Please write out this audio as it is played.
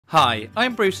Hi,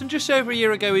 I'm Bruce, and just over a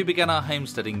year ago we began our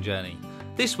homesteading journey.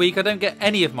 This week I don't get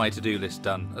any of my to-do list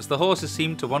done, as the horses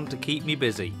seem to want to keep me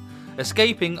busy,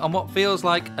 escaping on what feels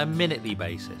like a minutely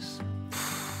basis.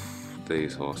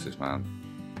 These horses, man.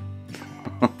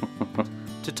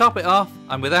 To top it off,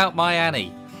 I'm without my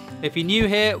Annie. If you're new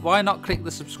here, why not click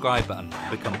the subscribe button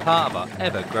and become part of our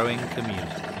ever-growing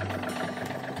community.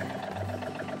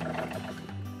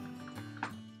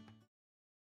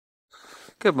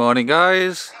 Good morning,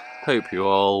 guys. Hope you're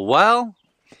all well.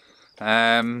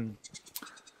 So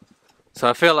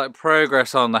I feel like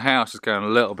progress on the house is going a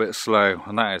little bit slow,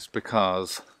 and that is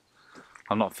because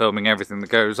I'm not filming everything that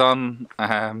goes on,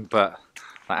 but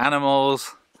the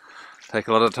animals take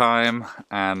a lot of time,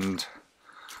 and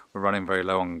we're running very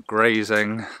low on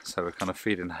grazing, so we're kind of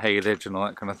feeding haylage and all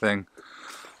that kind of thing.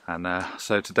 And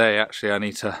so today actually I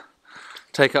need to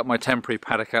take up my temporary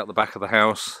paddock out the back of the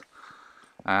house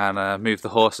and move the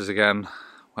horses again.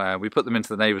 We put them into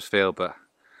the neighbour's field, but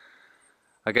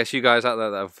I guess you guys out there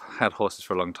that have had horses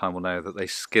for a long time will know that they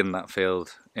skin that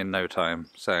field in no time.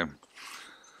 So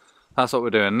that's what we're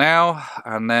doing now.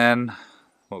 And then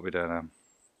what are we doing now?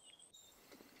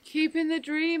 Keeping the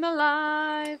dream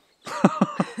alive.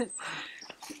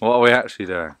 What are we actually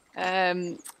doing?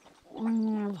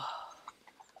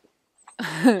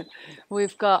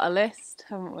 We've got a list,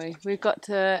 haven't we? We've got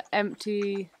to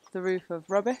empty the roof of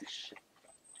rubbish.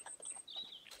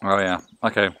 Oh yeah,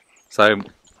 okay. So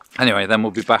anyway, then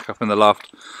we'll be back up in the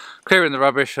loft, clearing the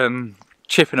rubbish and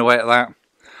chipping away at that.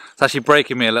 It's actually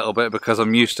breaking me a little bit because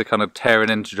I'm used to kind of tearing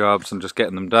into jobs and just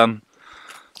getting them done.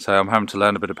 So I'm having to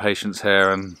learn a bit of patience here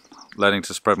and learning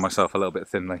to spread myself a little bit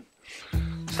thinly.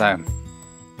 So,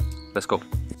 let's go.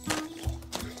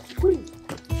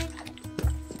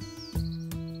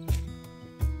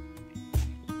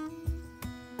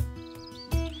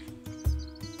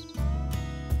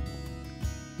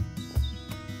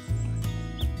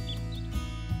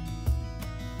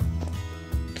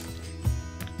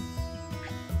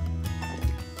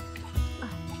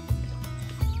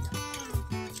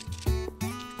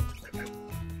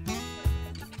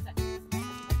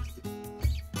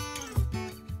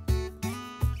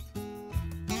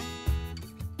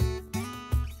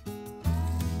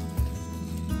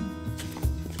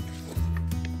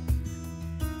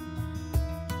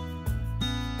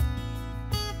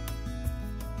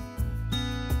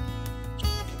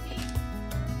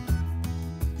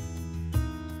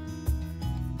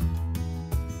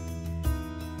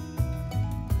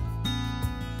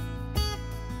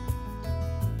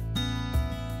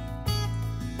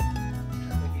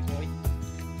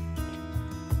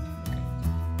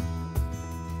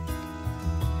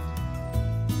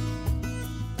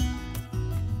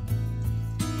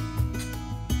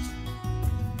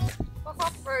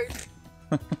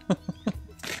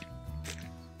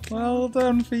 Well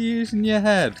done for using your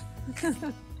head.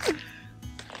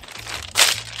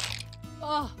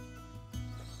 Oh.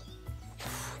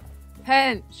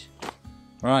 Pinch.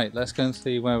 Right, let's go and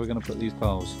see where we're going to put these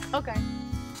poles. Okay.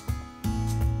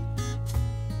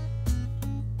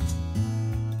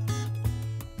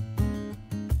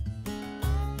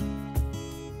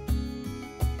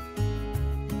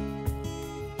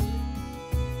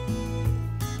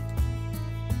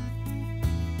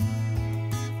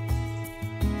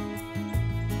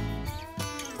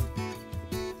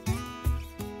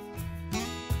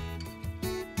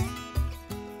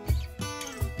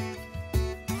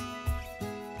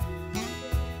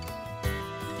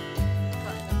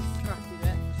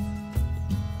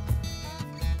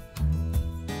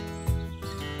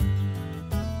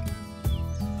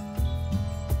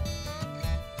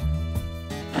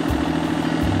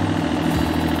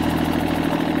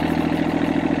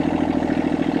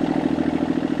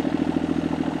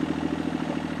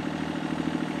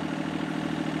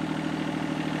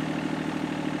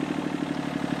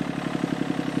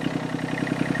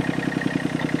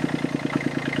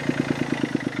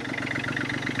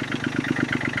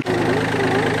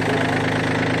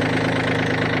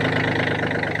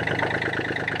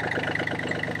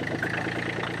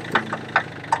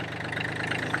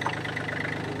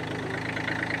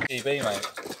 GB, mate.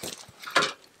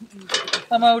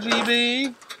 I'm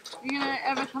OGB. Are you gonna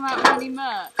ever come out with any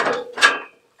merch?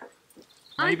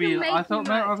 Maybe I thought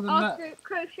merch rather than that.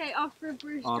 Crochet after a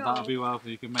Bruce Oh, doll. that'll be well,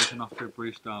 you can make an after a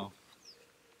Bruce doll.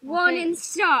 One in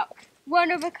stock,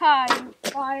 one of a kind.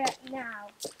 Buy it now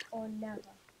or never.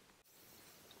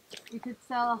 You could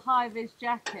sell a high-vis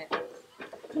jacket. I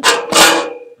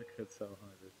could sell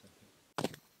high-vis jacket.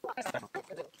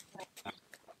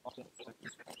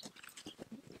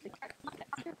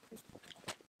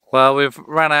 Well, we've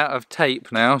ran out of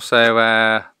tape now, so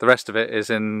the rest of it is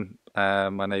in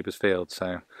my neighbour's field.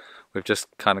 So we've just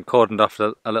kind of cordoned off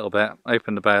a little bit,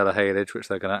 opened a bale of haylage, which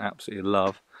they're going to absolutely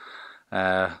love,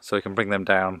 so we can bring them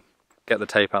down, get the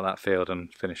tape out of that field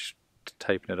and finish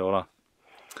taping it all off.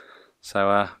 So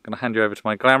I'm going to hand you over to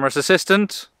my glamorous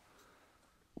assistant,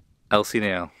 Elsie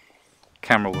Neal,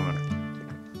 camera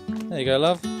woman. There you go,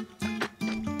 love.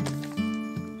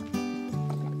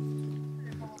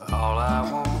 All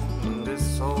I want in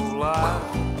this whole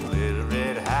life, a little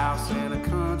red house in a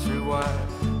country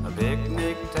wife, a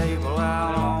picnic table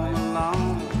out on the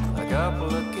lawn, a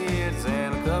couple of kids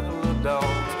and a couple of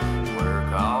dogs,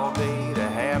 work all day to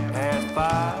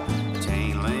 5:30, a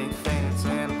chain link fence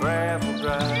and a gravel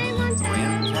drive,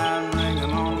 wind chime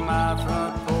ringing on my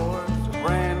front porch, a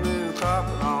brand new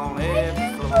carpet on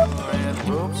every floor, and a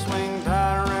rope swing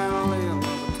tied around a limb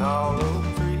of a tall oak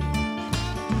tree.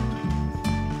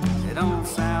 It don't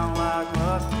sound like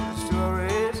much, but it sure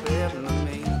is heaven to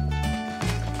me.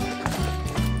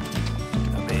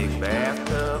 A big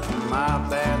bathtub in my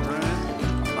bathroom,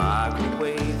 a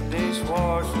microwave,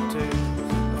 dishwasher too.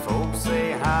 The folks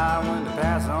say hi when they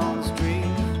pass on the street.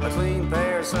 A clean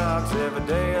pair of socks every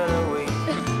day of the week.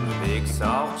 A big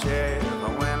soft chair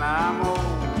for when I'm old.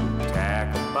 A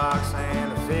tackle box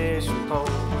and a fishing pole.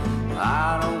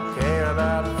 I don't care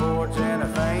about the fortune or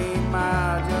fame,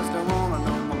 I just don't wanna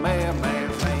know my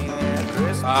mailman's name. At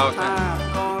Christmas time,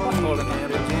 gonna leave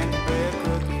him a gingerbread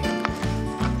cookie.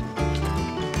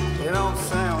 It don't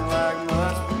sound like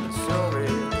much, but it sure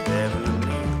is heaven to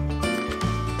me.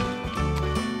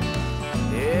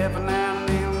 Every now and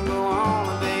then go on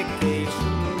a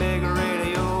vacation, big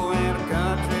radio and a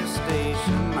country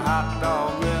station, hot dog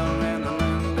grill in the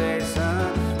noonday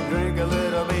sun, drink a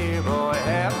little beer, boy,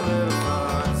 have a little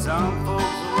fun. Some folks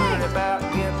are worried about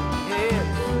getting ahead,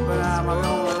 but I'm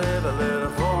gonna live a little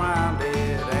before I'm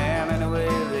dead. And anyway,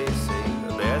 they say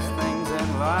the best things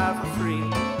in life are free.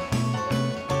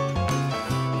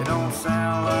 It don't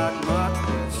sound like much,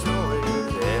 but it sure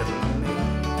is heaven to me.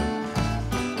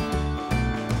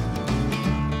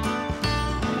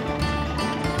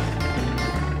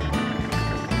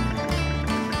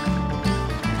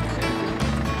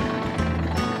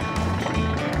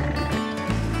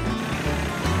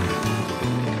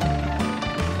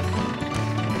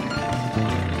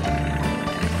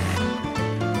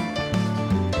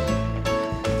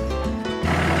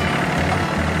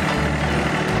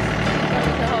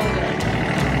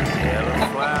 Yellow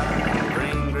flower,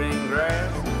 green, green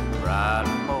grass,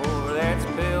 riding mower that's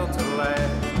built to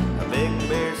last. A big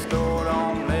bear stored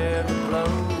on every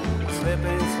clothes, a slip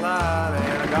and slide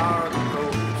and a garden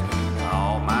hose.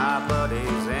 All my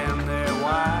buddies and their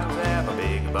wives have a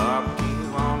big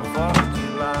barbecue on the 4th of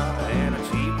July, and a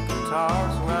cheap guitar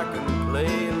so I can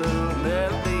play a little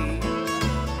melody.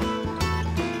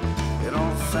 It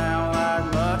don't sound like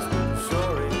much, but it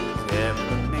sure is heaven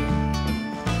to me.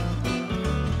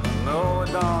 No,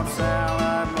 it don't sound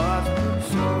like much, but it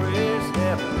sure is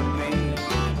heaven to me.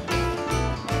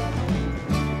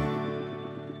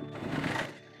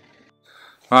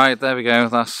 Right, there we go,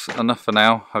 that's enough for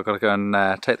now. I've got to go and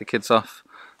take the kids off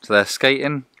to their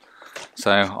skating.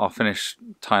 So I'll finish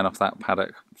tying off that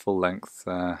paddock full length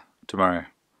tomorrow.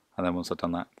 And then once I've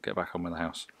done that, get back on with the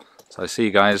house. So I'll see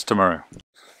you guys tomorrow.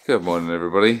 Good morning,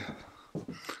 everybody.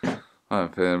 I'm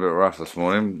feeling a bit rough this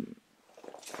morning.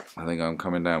 I think I'm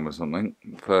coming down with something.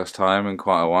 First time in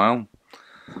quite a while.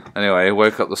 Anyway,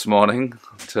 woke up this morning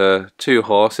to 2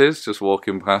 horses just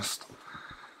walking past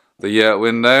the yurt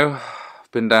window.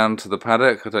 Been down to the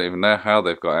paddock. I don't even know how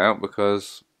they've got out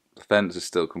because the fence is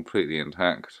still completely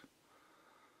intact.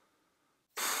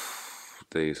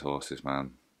 These horses,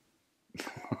 man.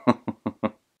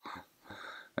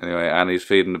 Anyway, Annie's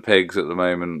feeding the pigs at the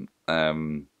moment.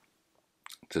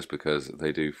 Just because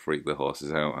they do freak the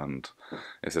horses out, and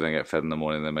if they don't get fed in the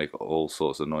morning they make all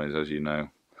sorts of noise, as you know.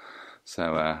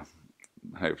 So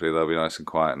hopefully they'll be nice and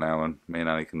quiet now, and me and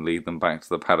Annie can lead them back to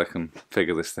the paddock and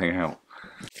figure this thing out.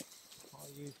 What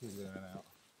are you two doing out?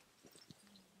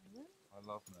 I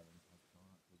love Merlin.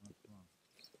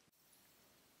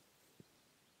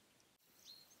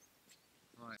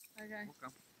 Right. Okay.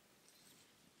 Welcome.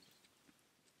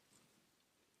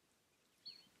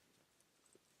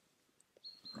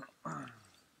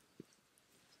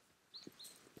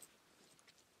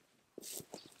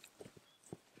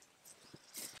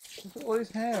 Look at all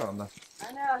his hair on the...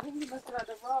 I know, I think he must have had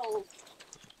a roll.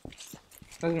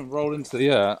 They didn't roll into the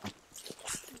yurt.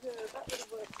 Yeah, that would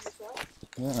have worked as well.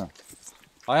 Yeah.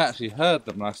 I actually heard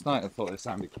them last night and thought they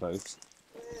sounded close.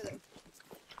 Really?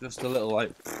 Just a little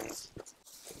like...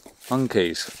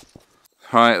 monkeys.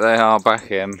 Right, they are back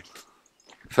in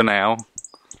for now.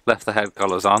 Left the head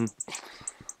collars on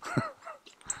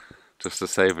just to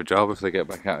save a job if they get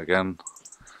back out again.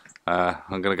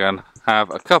 I'm going to go and have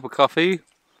a cup of coffee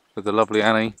with the lovely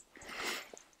Annie,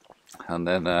 and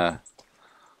then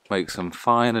make some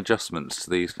fine adjustments to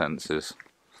these fences,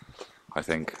 I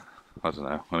think. I don't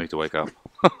know, I need to wake up.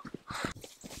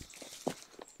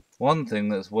 One thing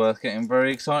that's worth getting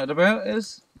very excited about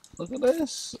is, look at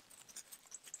this,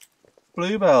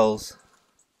 bluebells.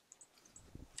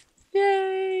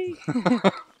 Yay!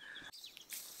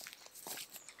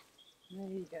 There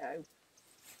you go.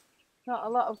 Not a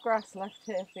lot of grass left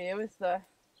here for you, is there?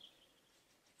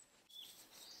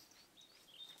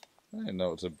 I didn't know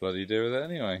what to bloody do with it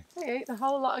anyway. They ate the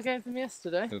whole lot I gave them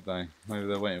yesterday. Did they? Maybe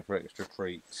they're waiting for extra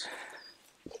treats.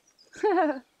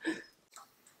 To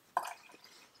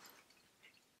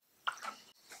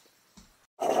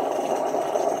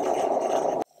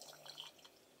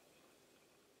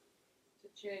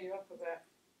cheer you up a bit.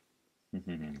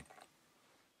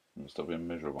 Stop being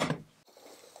miserable.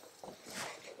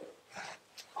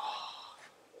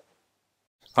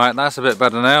 Right, that's a bit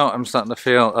better now. I'm starting to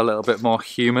feel a little bit more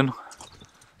human.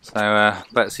 So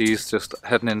Betsy's just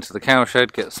heading into the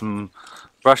cowshed, get some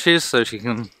brushes so she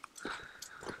can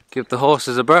give the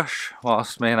horses a brush,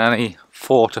 whilst me and Annie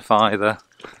fortify the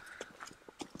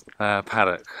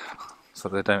paddock so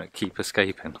they don't keep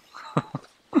escaping.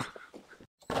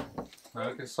 No,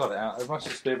 we can sort it out. It must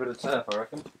just be a bit of turf, I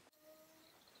reckon.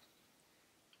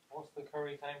 What's the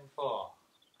curry came for?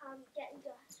 Getting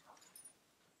dust off.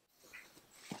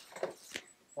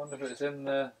 Wonder if it's in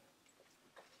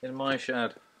my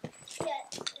shed. Yeah,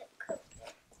 it could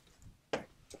be.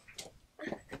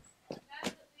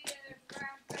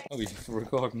 Oh, you're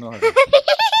recording, aren't you?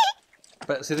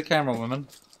 Betsy the camera woman.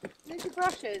 Where's your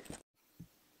brushes?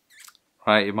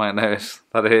 Right, you might notice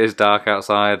that it is dark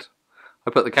outside.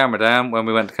 I put the camera down when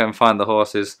we went to go and find the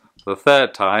horses for the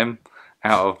third time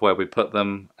out of where we put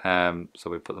them, so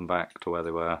we put them back to where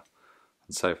they were,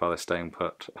 and so far they're staying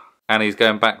put. Annie's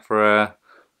going back for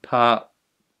part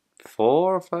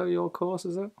 4 of your course,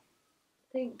 is it?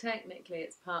 I think technically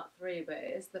it's part 3, but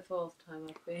it is the 4th time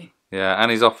I've been. Yeah,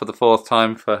 Annie's off for the 4th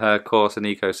time for her course in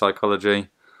eco-psychology.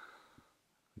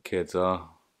 The kids are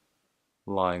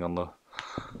lying on the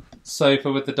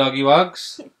sofa with the doggy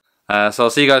wugs. So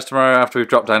I'll see you guys tomorrow after we've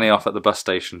dropped Annie off at the bus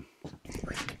station.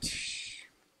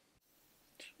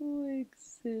 Twig,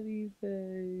 silly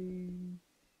face.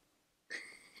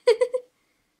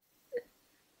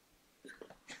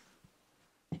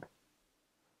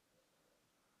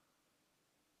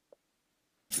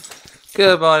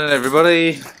 Good morning,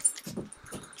 everybody.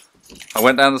 I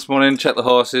went down this morning, checked the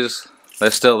horses.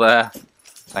 They're still there,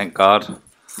 thank God.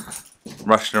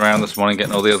 Rushing around this morning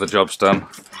getting all the other jobs done.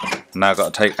 Now I've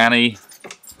got to take Annie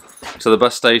to the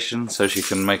bus station so she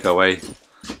can make her way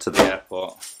to the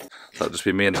airport. That'll just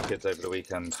be me and the kids over the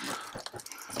weekend.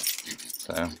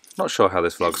 So, not sure how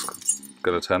this vlog's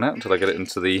going to turn out until I get it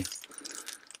into the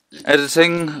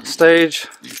editing stage.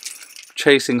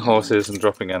 Chasing horses and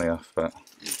dropping Annie off, but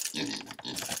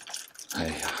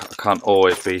hey, I can't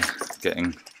always be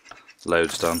getting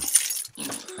loads done.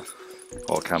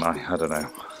 Or can I? I don't know.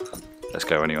 Let's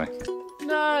go anyway.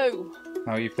 No!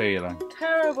 How are you feeling?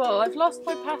 Terrible, I've lost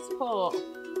my passport.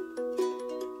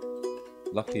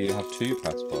 Lucky you have 2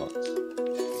 passports.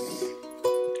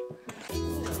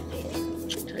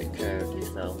 Take care of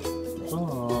yourself.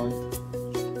 Bye.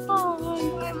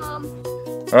 Bye,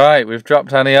 Mum. Right, we've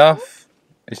dropped Annie off.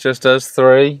 It's just us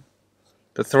 3.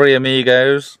 The 3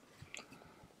 amigos.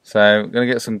 So I'm going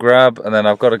to get some grub, and then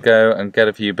I've got to go and get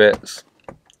a few bits.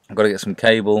 I've got to get some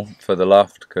cable for the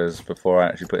loft, because before I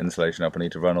actually put insulation up I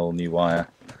need to run all new wire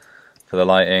for the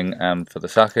lighting and for the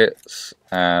sockets,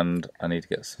 and I need to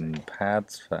get some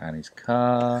pads for Annie's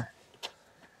car.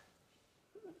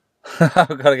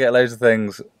 I've got to get loads of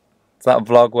things. Is that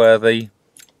vlog worthy?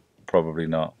 Probably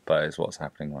not, but it's what's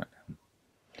happening right now.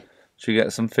 Should we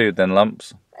get some food then,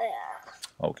 Lumps?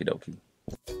 Yeah. Okie dokie.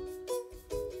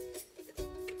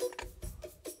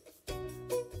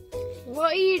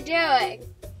 What are you doing?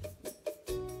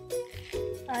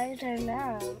 I don't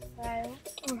know.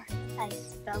 I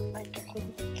spelled my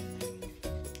drink.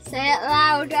 Say it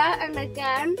louder and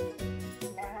again.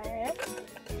 No.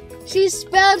 She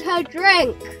spilled her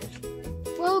drink.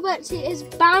 Well, Betsy is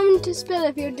bound to spill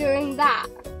if you're doing that.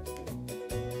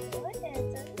 No, it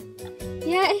isn't.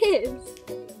 Yeah, it is.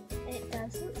 It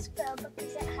doesn't spill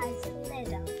because it has a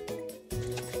lid on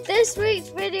it. This week's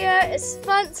video is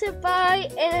sponsored by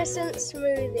Innocent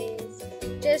Smoothies.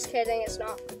 Just kidding, it's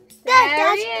not.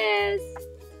 There he is.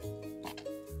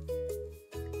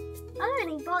 I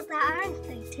only bought that iron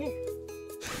thing too.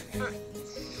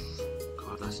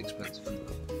 God, that's expensive.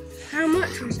 How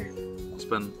much was it? I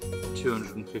spent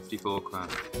 254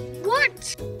 £.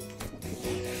 What?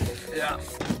 Yeah,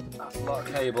 that's a lot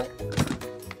of cable.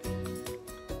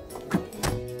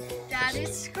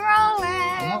 Daddy's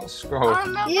scrolling. I'm not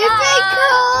scrolling. You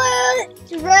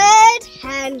think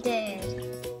red-handed.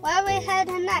 Why are we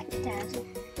heading next, Dad?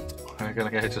 We're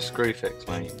going to go to Screwfix,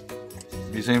 mate.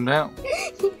 Have you zoomed out? Yeah.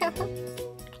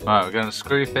 Right, we're going to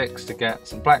Screwfix to get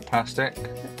some black plastic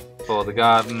for the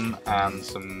garden and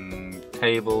some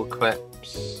cable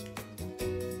clips.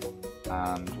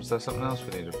 And was there something else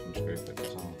we needed from Screwfix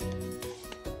as well?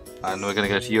 And we're going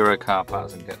to go to Euro Car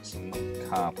Parts and get some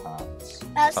car parts.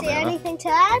 That's the only thing to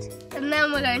add. And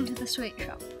then we're going to the sweet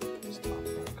shop. Stop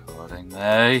recording,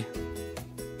 me.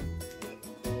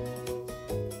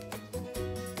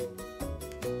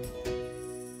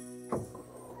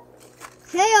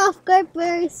 Hey off, go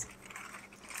Bruce.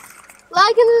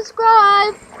 Like and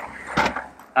subscribe.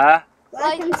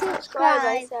 Like and subscribe,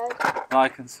 I said.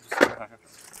 Like and subscribe.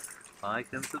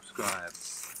 Like and subscribe.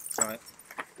 Right.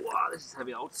 Wow, this is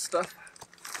heavy old stuff.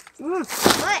 What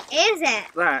is it?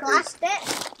 That Plastic?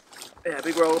 Yeah,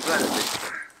 big roll of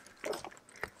plastic.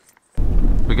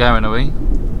 We're going, are we?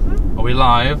 Are we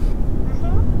live?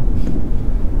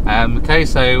 Okay,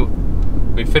 so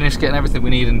we finished getting everything we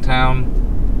need in town,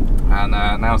 and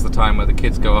now's the time where the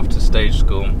kids go off to stage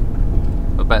school.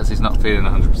 But Betsy's not feeling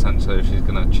 100%, so she's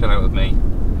going to chill out with me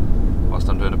whilst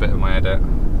I'm doing a bit of my edit.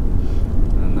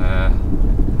 And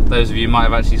those of you might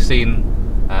have actually seen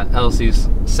Elsie's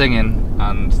singing,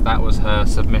 and that was her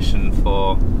submission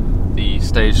for the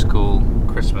stage school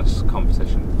Christmas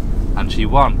competition, and she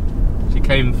won. She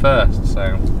came first,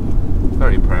 so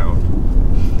very proud.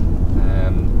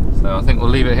 So I think we'll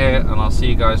leave it here, and I'll see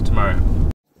you guys tomorrow.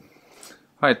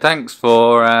 Right, thanks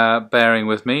for bearing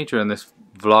with me during this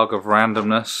vlog of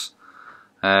randomness.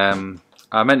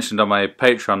 I mentioned on my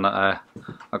Patreon that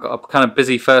I've got a kind of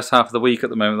busy first half of the week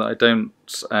at the moment that I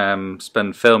don't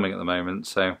spend filming at the moment,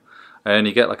 so I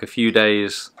only get like a few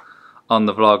days on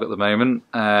the vlog at the moment,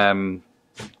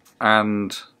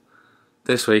 and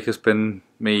this week has been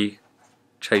me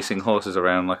chasing horses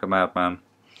around like a madman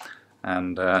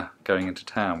and going into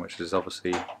town, which is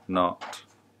obviously not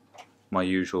my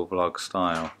usual vlog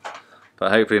style.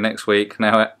 But hopefully next week,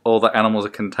 now all the animals are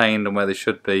contained and where they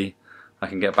should be, I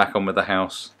can get back on with the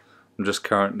house. I'm just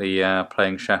currently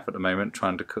playing chef at the moment,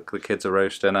 trying to cook the kids a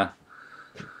roast dinner.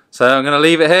 So I'm going to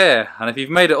leave it here, and if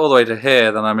you've made it all the way to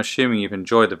here, then I'm assuming you've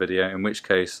enjoyed the video, in which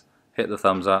case hit the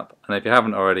thumbs up, and if you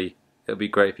haven't already, it would be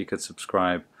great if you could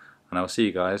subscribe, and I will see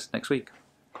you guys next week.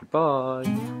 Goodbye.